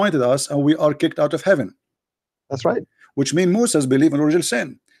disappointed us and we are kicked out of heaven. That's right. Which means Moses believed in original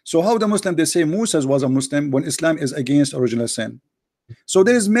sin. So how the Muslim, they say Moses was a Muslim when Islam is against original sin? So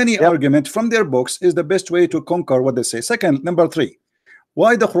there is many argument from their books is the best way to conquer what they say. Second, number 3,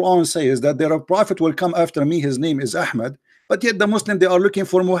 why the Quran says that there a prophet will come after me, his name is Ahmad, but yet the Muslim, they are looking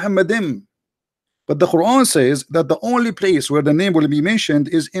for Muhammadim. But the Quran says that the only place where the name will be mentioned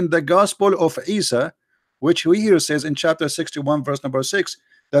is in the Gospel of Isa, which we here says in chapter 61 verse number 6,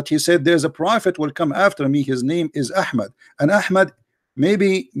 that he said there's a prophet will come after me, his name is Ahmad. And Ahmad,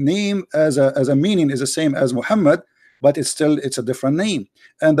 maybe name as a meaning is the same as Muhammad, but it's a different name.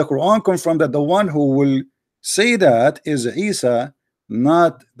 And the Quran confirmed that the one who will say that is Isa,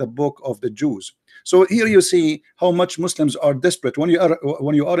 not the book of the Jews. So here you see how much Muslims are desperate. When you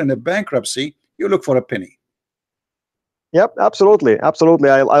are in a bankruptcy, you look for a penny. Yep, absolutely. I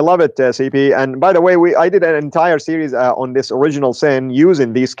love it, CP. And by the way, I did an entire series on this original sin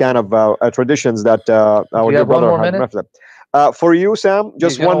using these kind of traditions that our dear brother had. For you, Sam,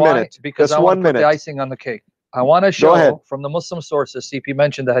 just 1 minute. Because just I want 1 to put minute. the icing on the cake. I want to show from the Muslim sources. CP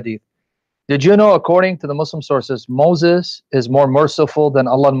mentioned the hadith. Did you know, according to the Muslim sources, Moses is more merciful than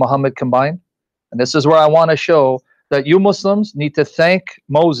Allah and Muhammad combined? And this is where I want to show that you Muslims need to thank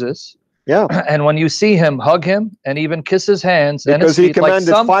Moses. Yeah. And when you see him, hug him and even kiss his hands because and his feet, he commanded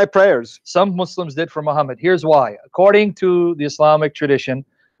like 5 prayers. Some Muslims did for Muhammad. Here's why. According to the Islamic tradition,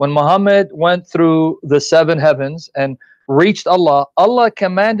 when Muhammad went through the 7 heavens and reached Allah, Allah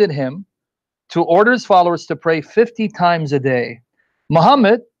commanded him to order his followers to pray 50 times a day.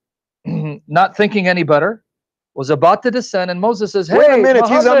 Muhammad, not thinking any better, was about to descend, and Moses says, hey, wait a minute,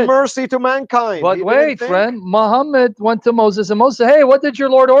 Muhammad, he's a mercy to mankind. But wait, friend, Muhammad went to Moses, and Moses said, hey, what did your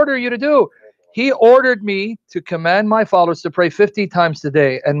Lord order you to do? He ordered me to command my followers to pray 50 times a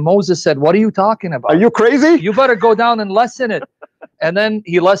day. And Moses said, what are you talking about? Are you crazy? You better go down and lessen it. And then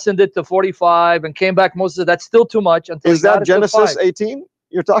he lessened it to 45 and came back. Moses said, that's still too much. Until is that Genesis 18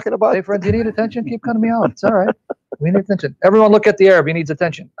 you're talking about? Hey, friends, you need attention? Keep cutting me out. It's all right. We need attention. Everyone look at the Arab. He needs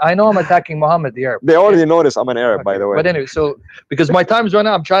attention. I know I'm attacking Muhammad, the Arab. They already noticed I'm an Arab, by the way. But anyway, so because my time's run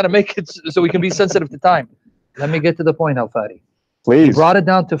out, I'm trying to make it so we can be sensitive to time. Let me get to the point, Al-Fadi. Please. He brought it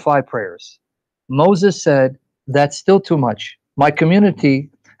down to 5 prayers. Moses said, that's still too much. My community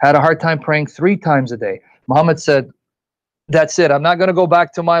had a hard time praying 3 times a day. Muhammad said, That's it. I'm not going to go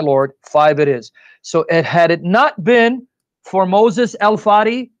back to my Lord. 5 it is. So had it not been for Moses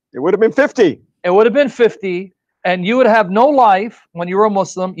Fadi, It would have been 50. it would have been 50, and you would have no life when you were a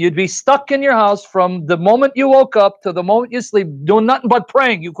Muslim. You'd be stuck in your house from the moment you woke up to the moment you sleep, doing nothing but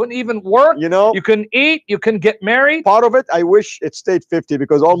praying. You couldn't even work. You know, You couldn't eat. You couldn't get married. part of it, I wish it stayed 50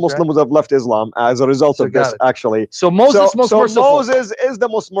 because all That's right. Muslims have left Islam as a result So of this, got it. actually. So Moses most merciful. Moses is the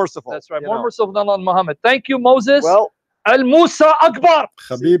most merciful. That's right. you More know. merciful than Allah and Muhammad. Thank you, Moses. Well, Al Musa Akbar.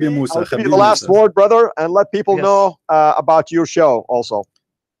 Habibi Musa, I'll give you Habibi the last Musa. word, brother, and let people Yes. know about your show also.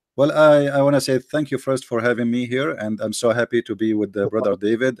 Well, I want to say thank you first for having me here, and I'm so happy to be with brother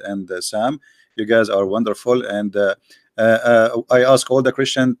David and Sam. You guys are wonderful, and I ask all the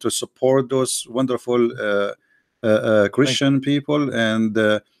Christians to support those wonderful Christian people,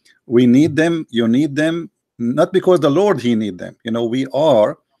 and we need them. You need them, not because the Lord He need them. You know,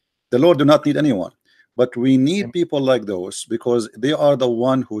 the Lord do not need anyone, but we need people like those because they are the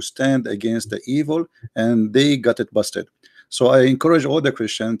one who stand against the evil, and they got it busted. So I encourage all the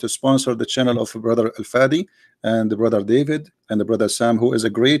Christians to sponsor the channel of brother Fadi and the brother David and the brother Sam, who is a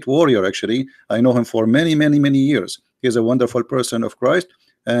great warrior. Actually, I know him for many years. He is a wonderful person of Christ,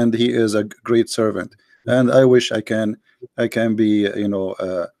 and he is a great servant. And I wish I can be,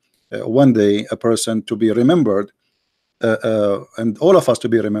 one day a person to be remembered, and all of us to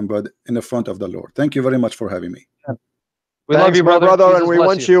be remembered in the front of the Lord. Thank you very much for having me. We Thanks, love you, my brother. and Jesus we bless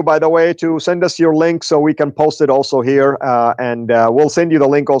want you, by the way, to send us your link so we can post it also here, and we'll send you the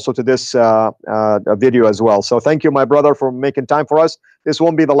link also to this video as well. So thank you, my brother, for making time for us. This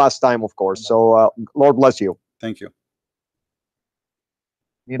won't be the last time, of course. So Lord bless you. Thank you.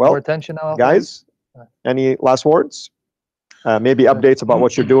 Need Well, more attention now, guys. Any last words? Maybe updates about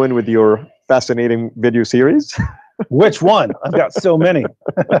what you're doing with your fascinating video series. Which one? I've got so many.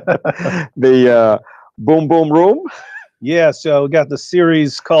 The Boom Boom Room. Yeah, so we got the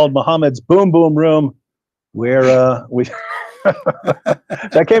series called Muhammad's Boom Boom Room, where we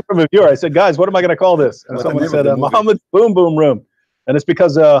that came from a viewer. I said, guys, what am I going to call this? And What's the someone name of said, the movie? Muhammad's Boom Boom Room. And it's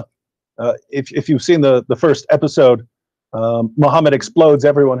because if you've seen the first episode, Muhammad explodes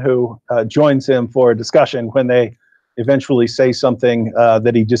everyone who joins him for a discussion when they eventually say something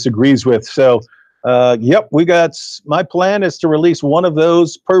that he disagrees with. So, yep, my plan is to release one of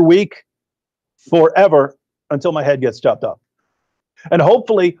those per week forever until my head gets chopped off. And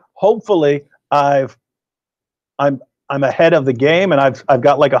hopefully I'm ahead of the game, and I've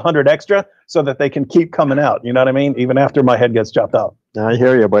got like 100 extra so that they can keep coming out. You know what I mean? Even after my head gets chopped off. I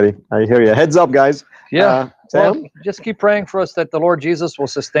hear you, buddy. I hear you. Heads up, guys. Yeah. Sam? Well, just keep praying for us that the Lord Jesus will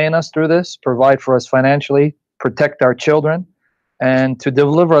sustain us through this, provide for us financially, protect our children, and to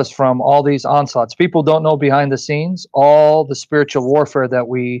deliver us from all these onslaughts. People don't know behind the scenes all the spiritual warfare that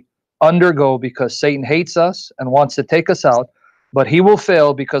we undergo because Satan hates us and wants to take us out, but he will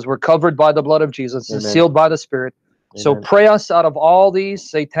fail because we're covered by the blood of Jesus and Amen. sealed by the Spirit. So Amen. pray us out of all these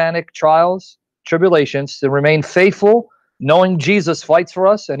satanic trials, tribulations, to remain faithful, knowing Jesus fights for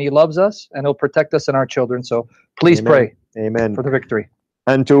us and he loves us and he'll protect us and our children. So please Amen. pray Amen. for the victory.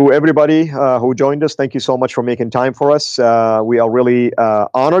 And to everybody who joined us, thank you so much for making time for us. We are really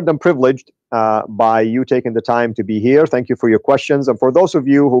honored and privileged by you taking the time to be here. Thank you for your questions. And for those of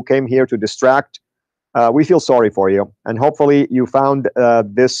you who came here to distract, we feel sorry for you. And hopefully you found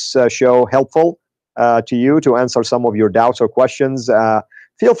this show helpful to you to answer some of your doubts or questions.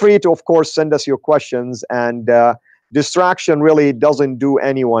 Feel free to, of course, send us your questions. And distraction really doesn't do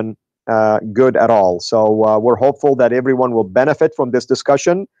anyone good at all. So we're hopeful that everyone will benefit from this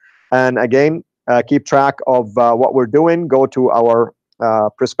discussion. And again, keep track of what we're doing. Go to our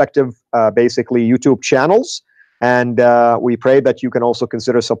respective, basically, YouTube channels. And we pray that you can also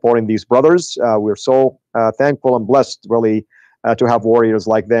consider supporting these brothers. We're so thankful and blessed, really, to have warriors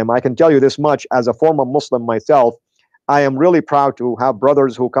like them. I can tell you this much, as a former Muslim myself, I am really proud to have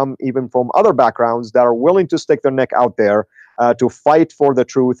brothers who come even from other backgrounds that are willing to stick their neck out there to fight for the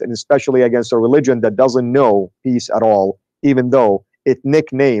truth, and especially against a religion that doesn't know peace at all, even though it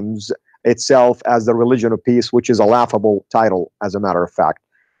nicknames itself as the religion of peace, which is a laughable title, as a matter of fact.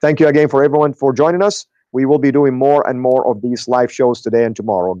 Thank you again for everyone for joining us. We will be doing more and more of these live shows today and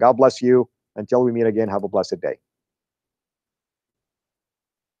tomorrow. God bless you. Until we meet again, have a blessed day.